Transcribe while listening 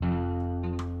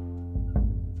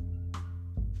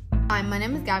Hi, my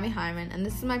name is Gabby Hiiman, and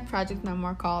this is my project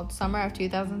memoir called Summer of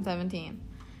 2017.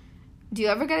 Do you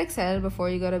ever get excited before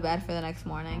you go to bed for the next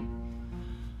morning?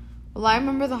 Well, I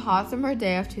remember the hot summer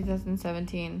day of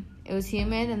 2017. It was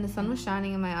humid and the sun was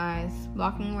shining in my eyes,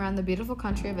 walking around the beautiful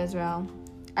country of Israel.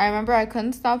 I remember I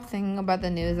couldn't stop thinking about the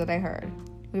news that I heard.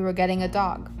 We were getting a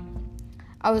dog.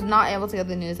 I was not able to get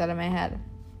the news out of my head.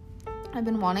 I've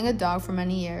been wanting a dog for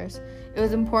many years. It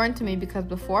was important to me because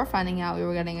before finding out we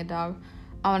were getting a dog,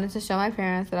 I wanted to show my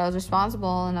parents that I was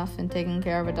responsible enough in taking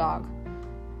care of a dog.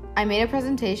 I made a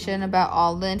presentation about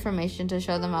all the information to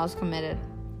show them I was committed.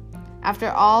 After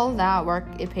all that work,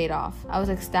 it paid off. I was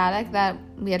ecstatic that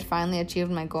we had finally achieved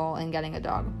my goal in getting a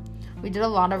dog. We did a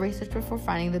lot of research before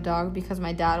finding the dog because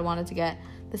my dad wanted to get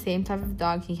the same type of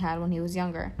dog he had when he was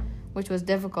younger, which was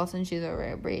difficult since she's a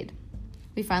rare breed.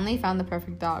 We finally found the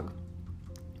perfect dog.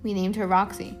 We named her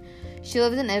Roxy. She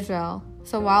lived in Israel,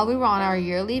 so while we were on our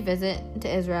yearly visit to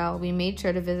Israel, we made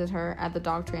sure to visit her at the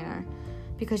dog trainer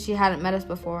because she hadn't met us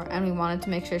before and we wanted to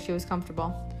make sure she was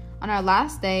comfortable. On our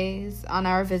last days on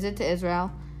our visit to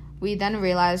Israel, we then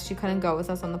realized she couldn't go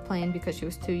with us on the plane because she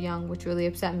was too young, which really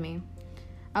upset me.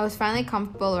 I was finally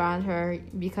comfortable around her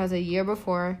because a year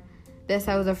before this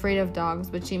I was afraid of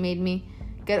dogs, but she made me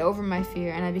get over my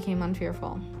fear and I became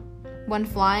unfearful. When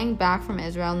flying back from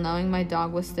Israel, knowing my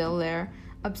dog was still there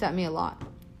upset me a lot.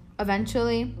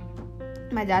 Eventually,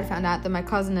 my dad found out that my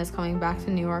cousin is coming back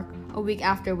to New York a week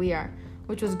after we are,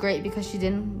 which was great because she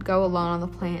didn't go alone on the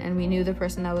plane and we knew the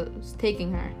person that was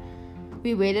taking her.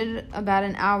 We waited about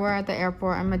an hour at the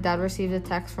airport and my dad received a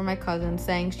text from my cousin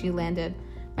saying she landed.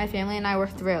 My family and I were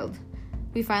thrilled.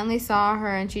 We finally saw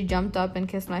her and she jumped up and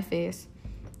kissed my face.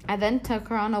 I then took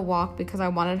her on a walk because I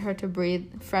wanted her to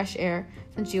breathe fresh air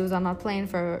since she was on a plane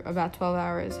for about 12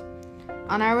 hours.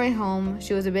 On our way home,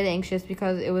 she was a bit anxious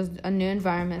because it was a new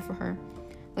environment for her.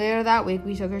 Later that week,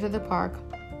 we took her to the park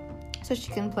so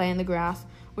she can play in the grass,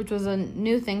 which was a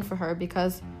new thing for her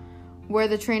because where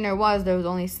the trainer was, there was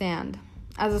only sand.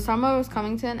 As the summer was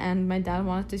coming to an end, my dad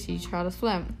wanted to teach her how to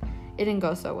swim. It didn't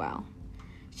go so well.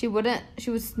 She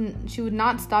would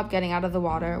not stop getting out of the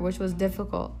water, which was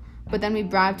difficult, but then we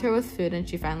bribed her with food and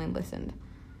she finally listened.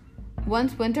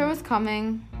 Once winter was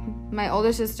coming, my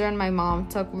older sister and my mom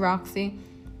took Roxy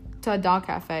to a dog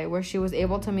cafe where she was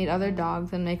able to meet other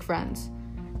dogs and make friends.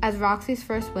 As Roxy's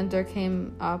first winter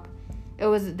came up, it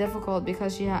was difficult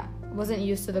because she wasn't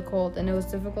used to the cold and it was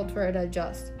difficult for her to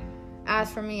adjust.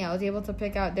 As for me, I was able to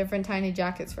pick out different tiny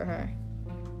jackets for her.